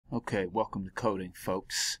Okay, welcome to coding,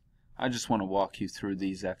 folks. I just want to walk you through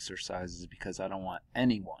these exercises because I don't want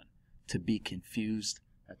anyone to be confused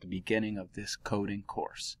at the beginning of this coding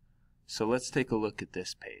course. So let's take a look at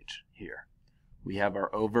this page here. We have our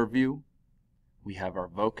overview, we have our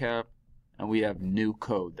vocab, and we have new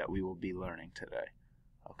code that we will be learning today.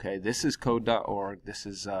 Okay, this is code.org. This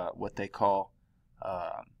is what they call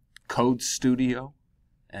Code Studio,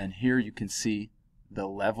 and here you can see the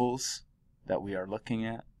levels that we are looking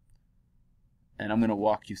at. And I'm going to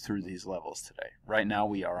walk you through these levels today. Right now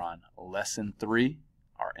we are on Lesson 3,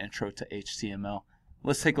 our Intro to HTML.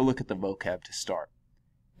 Let's take a look at the vocab to start.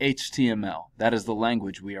 HTML, that is the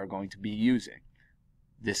language we are going to be using.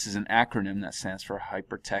 This is an acronym that stands for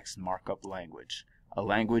Hypertext Markup Language, a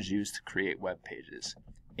language used to create web pages.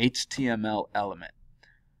 HTML element.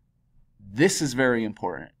 This is very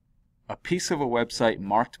important. A piece of a website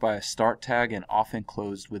marked by a start tag and often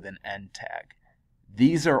closed with an end tag.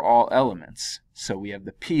 These are all elements. So we have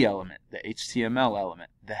the P element, the HTML element,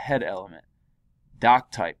 the head element,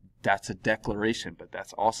 doc type, that's a declaration, but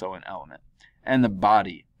that's also an element, and the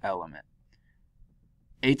body element.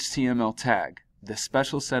 HTML tag, the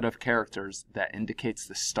special set of characters that indicates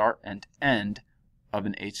the start and end of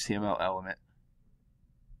an HTML element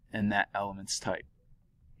and that element's type.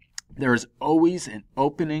 There is always an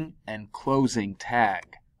opening and closing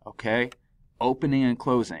tag, okay? Opening and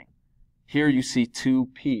closing. Here you see two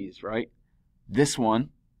P's, right? This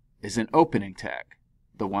one is an opening tag.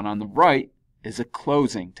 The one on the right is a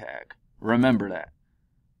closing tag. Remember that.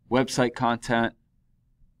 Website content,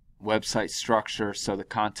 website structure. So the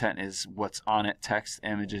content is what's on it, text,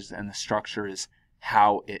 images, and the structure is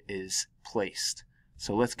how it is placed.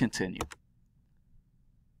 So let's continue.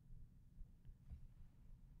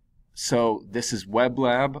 So this is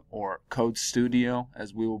WebLab or Code Studio,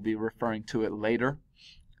 as we will be referring to it later.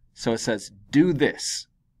 So it says, do this.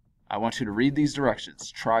 I want you to read these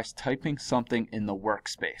directions. Try typing something in the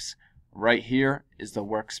workspace. Right here is the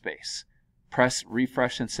workspace. Press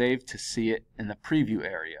refresh and save to see it in the preview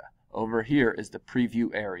area. Over here is the preview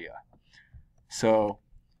area. So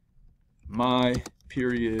my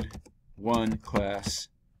period 1 class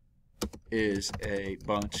is a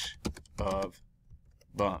bunch of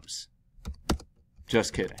bums.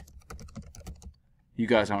 Just kidding. You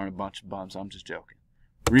guys aren't a bunch of bums. I'm just joking.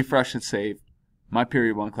 Refresh and save. My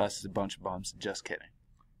period 1 class is a bunch of bums. Just kidding.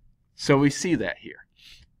 So we see that here.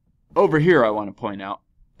 Over here I want to point out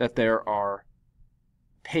that there are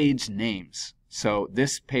page names. So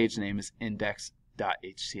this page name is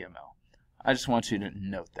index.html. I just want you to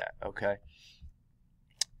note that, okay?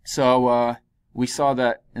 So we saw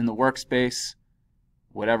that in the workspace,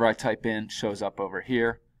 whatever I type in shows up over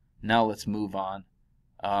here. Now let's move on.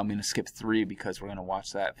 I'm going to skip 3 because we're going to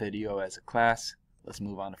watch that video as a class. Let's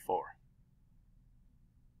move on to 4.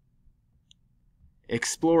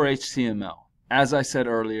 Explore HTML. As I said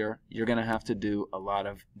earlier, you're going to have to do a lot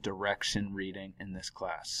of direction reading in this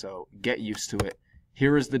class, so get used to it.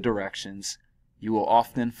 Here is the directions. You will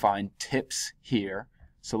often find tips here,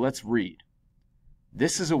 so let's read.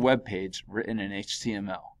 This is a web page written in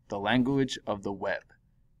HTML, the language of the web.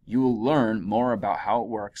 You will learn more about how it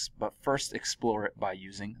works, but first explore it by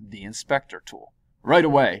using the inspector tool. Right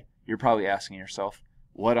away, you're probably asking yourself,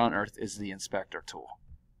 what on earth is the inspector tool?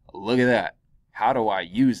 Look at that. How do I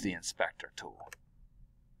use the inspector tool?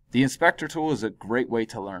 The inspector tool is a great way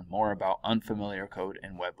to learn more about unfamiliar code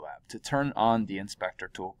in WebLab. To turn on the inspector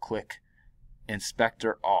tool, click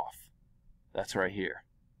Inspector Off. That's right here.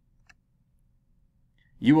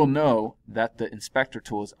 You will know that the inspector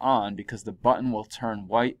tool is on because the button will turn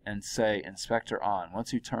white and say Inspector On.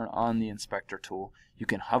 Once you turn on the inspector tool, you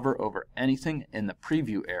can hover over anything in the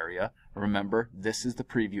preview area. Remember, this is the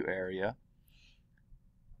preview area.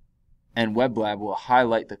 And WebLab will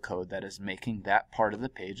highlight the code that is making that part of the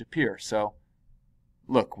page appear. So,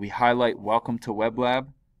 look, we highlight Welcome to WebLab,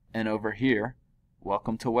 and over here,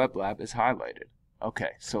 Welcome to WebLab is highlighted.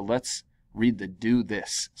 Okay, so let's read the Do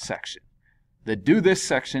This section. The Do This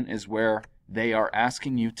section is where they are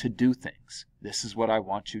asking you to do things. This is what I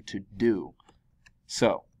want you to do.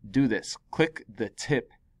 So, do this. Click the tip,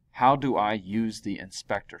 how do I use the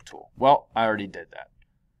inspector tool? Well, I already did that.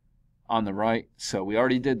 On the right, so we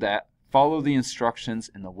already did that. Follow the instructions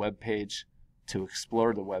in the web page to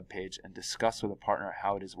explore the web page and discuss with a partner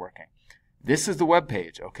how it is working. This is the web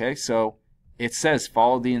page, okay? So it says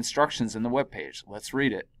follow the instructions in the web page. Let's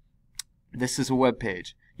read it. This is a web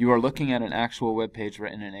page. You are looking at an actual web page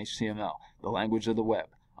written in HTML, the language of the web.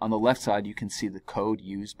 On the left side, you can see the code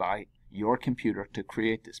used by your computer to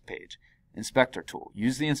create this page. Inspector tool.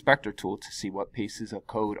 Use the inspector tool to see what pieces of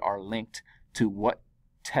code are linked to what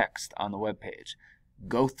text on the web page.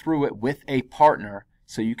 go through it with a partner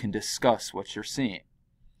so you can discuss what you're seeing.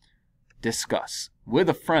 Discuss. With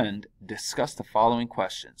a friend, discuss the following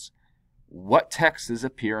questions. What text is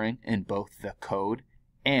appearing in both the code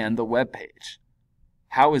and the web page?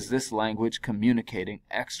 How is this language communicating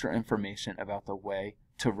extra information about the way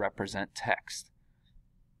to represent text?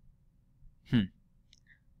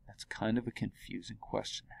 That's kind of a confusing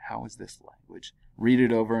question. How is this language? Read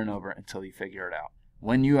it over and over until you figure it out.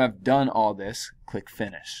 When you have done all this, click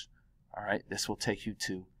Finish. All right, this will take you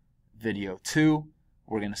to video 2.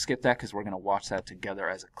 We're going to skip that because we're going to watch that together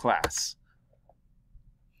as a class.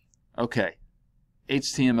 Okay,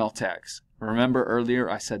 HTML tags. Remember earlier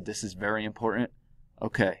I said this is very important?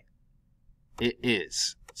 Okay, it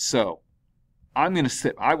is. So, I'm going to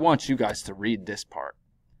skip. I want you guys to read this part.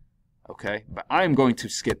 Okay, but I'm going to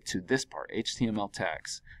skip to this part, HTML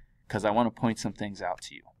tags, because I want to point some things out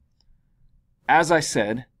to you. As I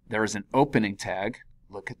said, there is an opening tag.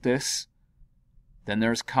 Look at this. Then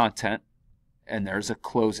there's content, and there's a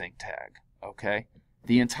closing tag. Okay,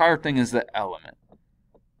 the entire thing is the element.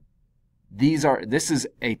 This is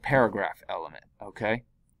a paragraph element. Okay.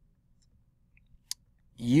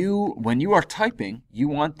 When you are typing, you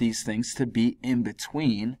want these things to be in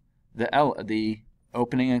between the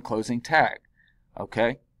opening and closing tag.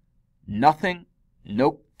 Okay? Nothing,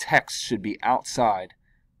 no text should be outside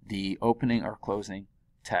the opening or closing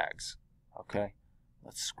tags. Okay?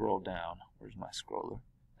 Let's scroll down. Where's my scroller?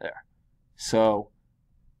 There. So,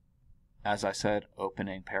 as I said,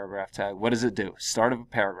 opening paragraph tag. What does it do? Start of a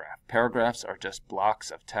paragraph. Paragraphs are just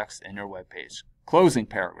blocks of text in your web page. Closing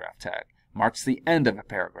paragraph tag marks the end of a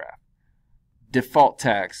paragraph. Default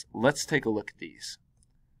tags. Let's take a look at these.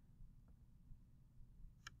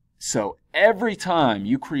 So every time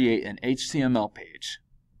you create an HTML page,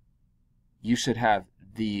 you should have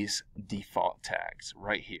these default tags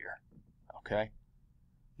right here. Okay?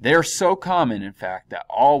 They're so common, in fact, that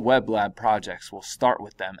all Web Lab projects will start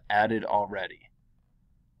with them added already.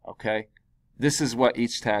 Okay? This is what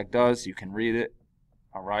each tag does. You can read it.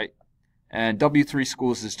 All right? And W3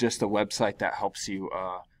 Schools is just a website that helps you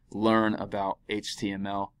learn about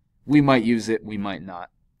HTML. We might use it, we might not.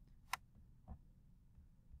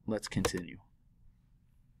 Let's continue.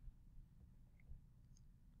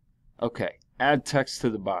 Okay, add text to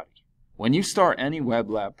the body. When you start any Web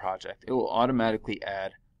Lab project, it will automatically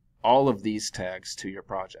add all of these tags to your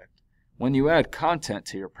project. When you add content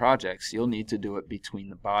to your projects, you'll need to do it between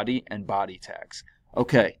the body and body tags.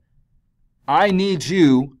 Okay, I need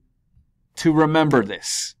you to remember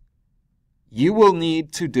this. You will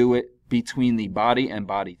need to do it between the body and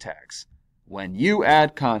body tags. When you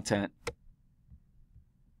add content,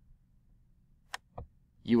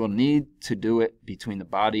 you will need to do it between the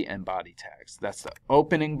body and body tags. That's the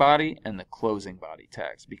opening body and the closing body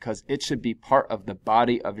tags, because it should be part of the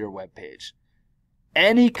body of your web page.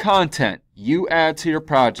 Any content you add to your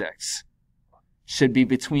projects should be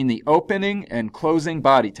between the opening and closing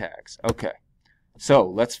body tags. Okay, so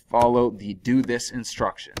let's follow the do this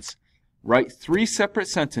instructions. Write 3 separate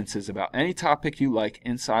sentences about any topic you like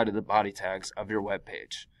inside of the body tags of your web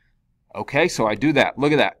page. Okay, so I do that.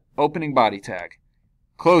 Look at that. Opening body tag.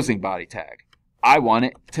 Closing body tag. I want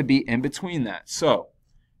it to be in between that. So,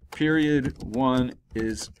 period 1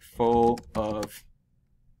 is full of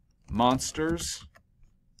monsters.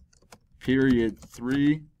 Period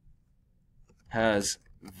 3 has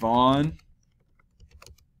Vaughn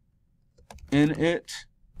in it. ...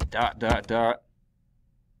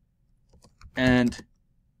 And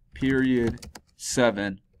period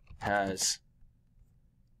 7 has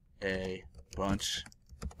a bunch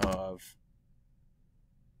of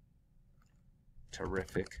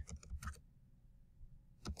terrific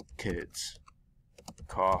kids.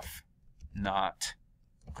 Cough, not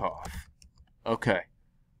cough. Okay.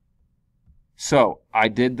 So, I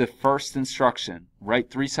did the first instruction.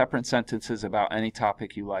 Write 3 separate sentences about any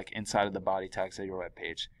topic you like inside of the body tags of your web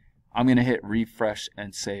page. I'm going to hit refresh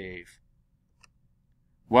and save.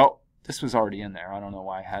 Well, this was already in there. I don't know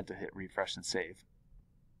why I had to hit refresh and save.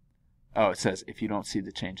 Oh, it says if you don't see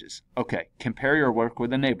the changes. Okay, compare your work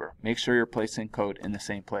with a neighbor. Make sure you're placing code in the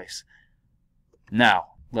same place.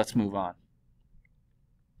 Now, let's move on.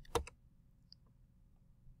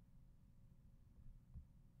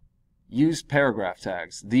 Use paragraph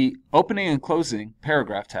tags. The opening and closing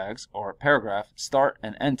paragraph tags, or paragraph start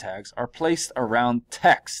and end tags, are placed around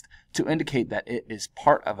text to indicate that it is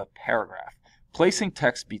part of a paragraph. Placing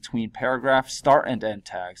text between paragraph start and end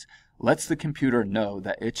tags lets the computer know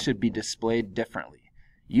that it should be displayed differently,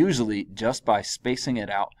 usually just by spacing it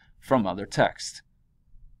out from other text.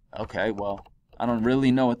 Okay, well, I don't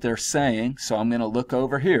really know what they're saying, so I'm going to look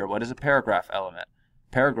over here. What is a paragraph element?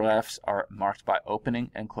 Paragraphs are marked by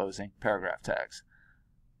opening and closing paragraph tags.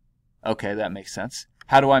 Okay, that makes sense.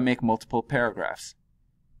 How do I make multiple paragraphs?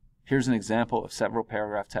 Here's an example of several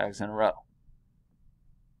paragraph tags in a row.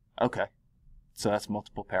 Okay, so that's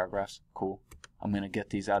multiple paragraphs. Cool. I'm going to get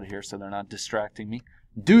these out of here so they're not distracting me.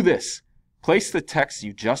 Do this. Place the text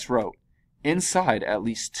you just wrote inside at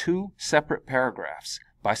least 2 separate paragraphs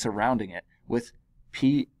by surrounding it with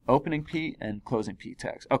P, opening P and closing P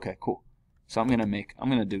tags. Okay, cool. So I'm going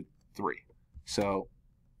to do 3. So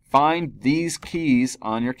find these keys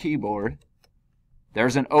on your keyboard.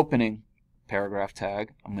 There's an opening paragraph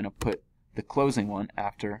tag. I'm going to put the closing one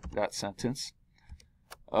after that sentence.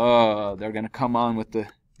 They're going to come on with the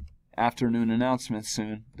afternoon announcements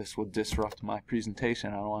soon. This will disrupt my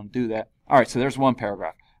presentation. I don't want to do that. All right, so there's one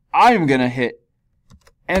paragraph. I'm going to hit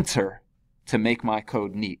enter to make my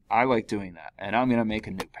code neat. I like doing that. And I'm going to make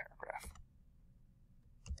a new paragraph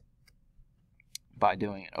by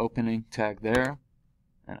doing an opening tag there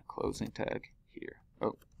and a closing tag here.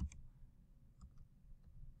 Oh.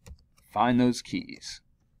 Find those keys.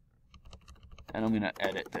 And I'm going to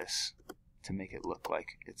edit this to make it look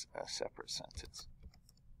like it's a separate sentence.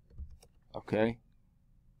 Okay.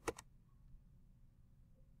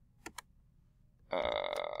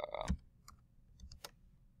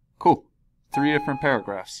 Cool. 3 different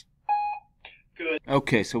paragraphs. Good.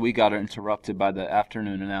 Okay, so we got interrupted by the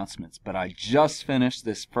afternoon announcements, but I just finished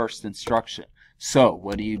this first instruction. So,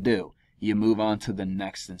 what do? You move on to the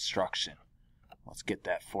next instruction. Let's get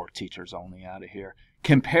that for teachers only out of here.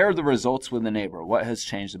 Compare the results with a neighbor. What has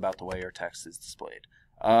changed about the way your text is displayed?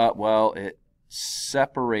 Well, it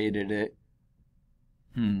separated it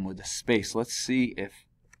with a space. Let's see if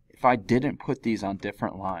I didn't put these on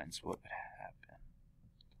different lines, what would happen?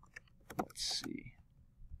 Let's see.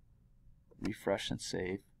 Refresh and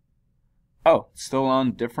save. Oh, it's still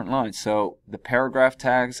on different lines. So the paragraph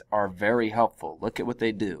tags are very helpful. Look at what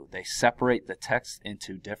they do. They separate the text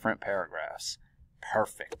into different paragraphs.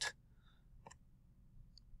 Perfect.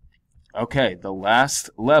 Okay, the last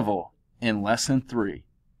level in lesson 3.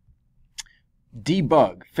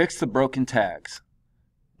 Debug. Fix the broken tags.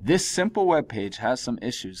 This simple web page has some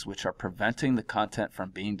issues which are preventing the content from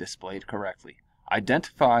being displayed correctly.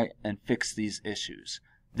 Identify and fix these issues.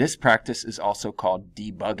 This practice is also called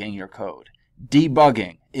debugging your code.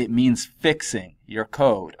 Debugging, it means fixing your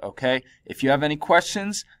code, okay? If you have any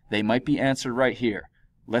questions, they might be answered right here.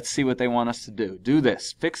 Let's see what they want us to do. Do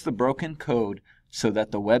this. Fix the broken code so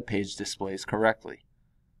that the web page displays correctly.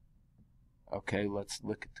 Okay, let's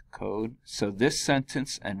look at the code. So this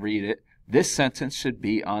sentence, and read it, this sentence should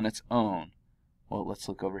be on its own. Well, let's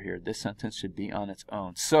look over here. This sentence should be on its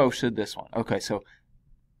own. So should this one. Okay, so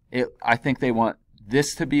I think they want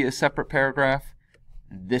this to be a separate paragraph,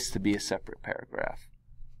 this to be a separate paragraph.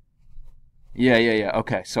 Yeah.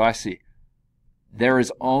 Okay, so I see. There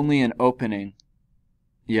is only an opening.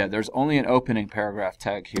 Yeah, there's only an opening paragraph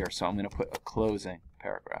tag here, so I'm going to put a closing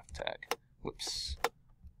paragraph tag. Whoops.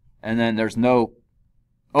 And then there's no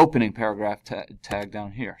opening paragraph tag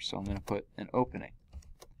down here, so I'm going to put an opening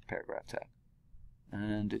paragraph tag.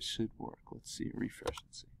 And it should work. Let's see, refresh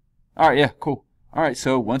and see. All right, yeah, cool. All right,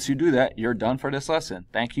 so once you do that, you're done for this lesson.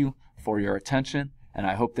 Thank you for your attention, and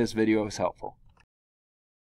I hope this video was helpful.